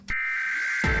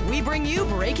we bring you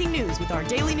breaking news with our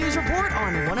daily news report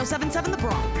on 1077 The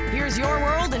Bronc. Here's your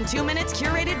world in 2 minutes,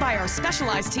 curated by our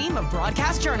specialized team of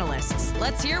broadcast journalists.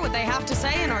 Let's hear what they have to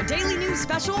say in our daily news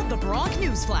special, The Bronc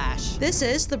News Flash. This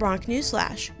is The Bronc News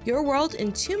Flash, your world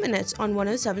in 2 minutes on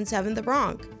 1077 The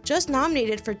Bronc. Just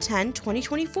nominated for 10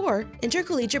 2024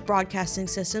 Intercollegiate Broadcasting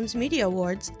Systems Media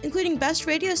Awards, including Best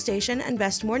Radio Station and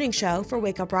Best Morning Show for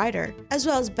Wake Up Rider, as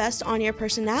well as Best On-Air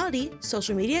Personality,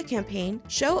 Social Media Campaign,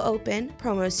 Show Open,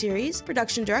 Promo Series,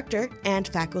 Production Director, and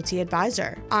Faculty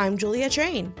Advisor. I'm Julia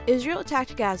Train. Israel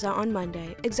attacked Gaza on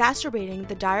Monday, exacerbating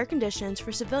the dire conditions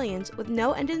for civilians with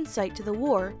no end in sight to the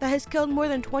war that has killed more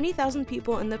than 20,000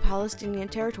 people in the Palestinian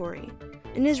territory.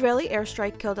 An Israeli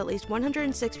airstrike killed at least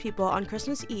 106 people on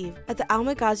Christmas Eve at the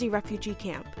Al-Maghazi refugee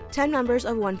camp. 10 members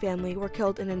of one family were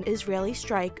killed in an Israeli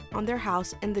strike on their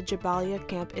house in the Jabalia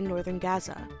camp in northern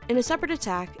Gaza. In a separate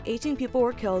attack, 18 people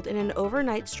were killed in an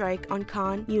overnight strike on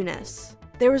Khan Yunis.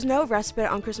 There was no respite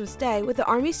on Christmas Day, with the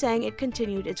army saying it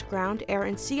continued its ground, air,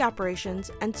 and sea operations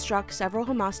and struck several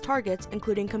Hamas targets,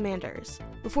 including commanders.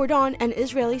 Before dawn, an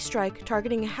Israeli strike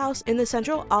targeting a house in the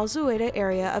central al-Zuwaydah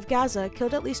area of Gaza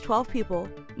killed at least 12 people,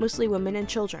 mostly women and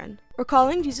children.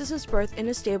 Recalling Jesus' birth in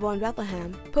a stable in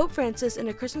Bethlehem, Pope Francis in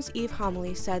a Christmas Eve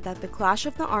homily said that the clash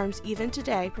of the arms even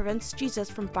today prevents Jesus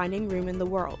from finding room in the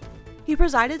world. He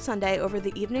presided Sunday over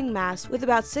the evening mass with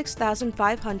about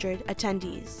 6,500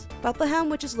 attendees. Bethlehem,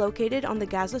 which is located on the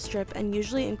Gaza Strip and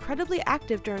usually incredibly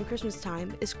active during Christmas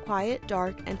time, is quiet,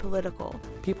 dark, and political.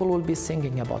 People will be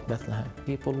singing about Bethlehem.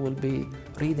 People will be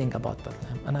reading about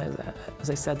Bethlehem. And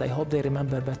as I said, I hope they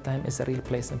remember Bethlehem is a real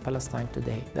place in Palestine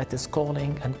today that is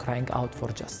calling and crying out for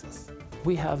justice.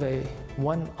 We have a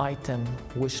one-item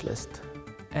wish list: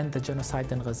 end the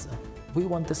genocide in Gaza. We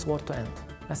want this war to end.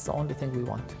 That's the only thing we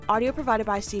want. Audio provided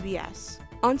by CBS.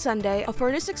 On Sunday, a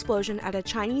furnace explosion at a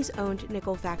Chinese-owned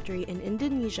nickel factory in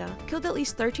Indonesia killed at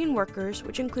least 13 workers,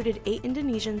 which included 8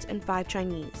 Indonesians and 5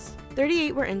 Chinese.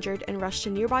 38 were injured and rushed to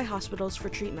nearby hospitals for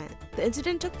treatment. The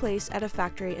incident took place at a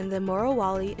factory in the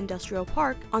Morowali Industrial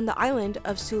Park on the island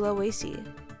of Sulawesi.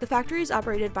 The factory is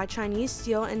operated by Chinese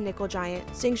steel and nickel giant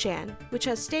Tsingshan, which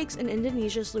has stakes in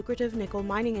Indonesia's lucrative nickel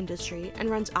mining industry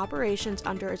and runs operations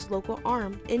under its local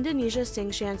arm, Indonesia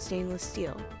Tsingshan Stainless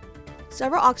Steel.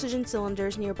 Several oxygen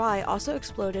cylinders nearby also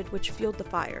exploded, which fueled the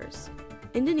fires.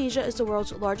 Indonesia is the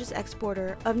world's largest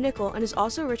exporter of nickel and is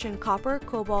also rich in copper,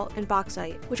 cobalt, and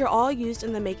bauxite, which are all used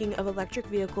in the making of electric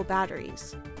vehicle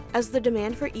batteries. As the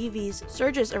demand for EVs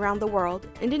surges around the world,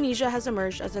 Indonesia has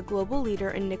emerged as a global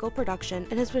leader in nickel production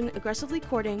and has been aggressively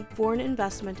courting foreign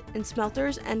investment in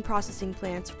smelters and processing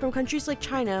plants from countries like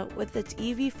China with its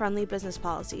EV-friendly business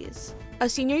policies. A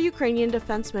senior Ukrainian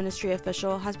Defense Ministry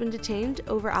official has been detained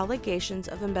over allegations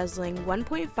of embezzling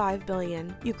 1.5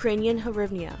 billion Ukrainian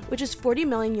hryvnia, which is $40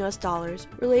 million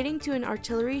relating to an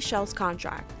artillery shells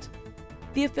contract.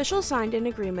 The official signed an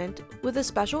agreement with a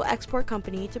special export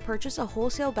company to purchase a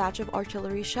wholesale batch of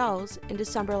artillery shells in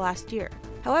December last year.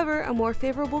 However, a more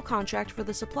favorable contract for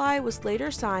the supply was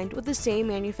later signed with the same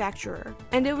manufacturer,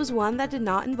 and it was one that did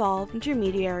not involve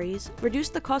intermediaries,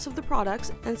 reduced the cost of the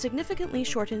products, and significantly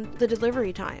shortened the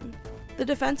delivery time. The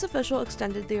defense official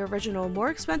extended the original, more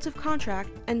expensive contract,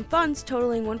 and funds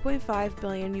totaling 1.5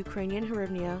 billion Ukrainian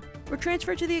hryvnia were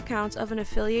transferred to the accounts of an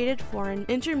affiliated foreign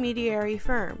intermediary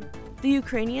firm. The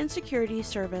Ukrainian Security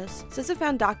Service says it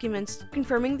found documents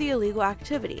confirming the illegal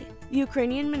activity. The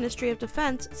Ukrainian Ministry of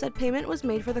Defense said payment was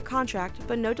made for the contract,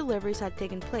 but no deliveries had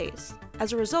taken place.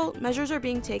 As a result, measures are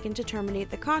being taken to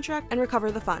terminate the contract and recover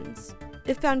the funds.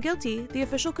 If found guilty, the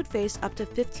official could face up to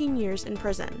 15 years in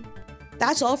prison.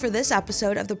 That's all for this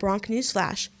episode of the Bronc News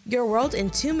Flash, your world in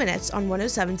 2 minutes on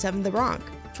 1077 The Bronc.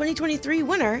 2023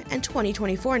 winner and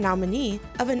 2024 nominee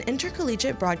of an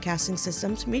Intercollegiate Broadcasting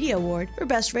Systems Media Award for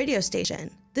Best Radio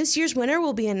Station. This year's winner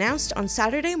will be announced on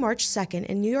Saturday, March 2nd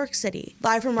in New York City.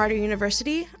 Live from Rider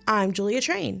University, I'm Julia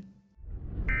Train.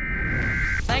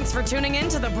 Thanks for tuning in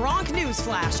to the Bronc News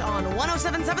Flash on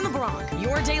 1077 The Bronc,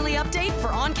 your daily update for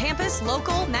on-campus,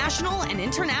 local, national, and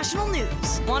international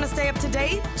news. Want to stay up to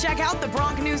date? Check out the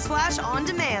Bronc News Flash on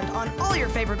demand on all your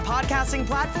favorite podcasting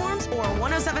platforms or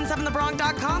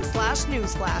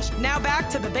 1077thebronc.com/newsflash. Now back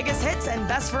to the biggest hits and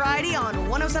best variety on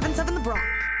 1077 The Bronc.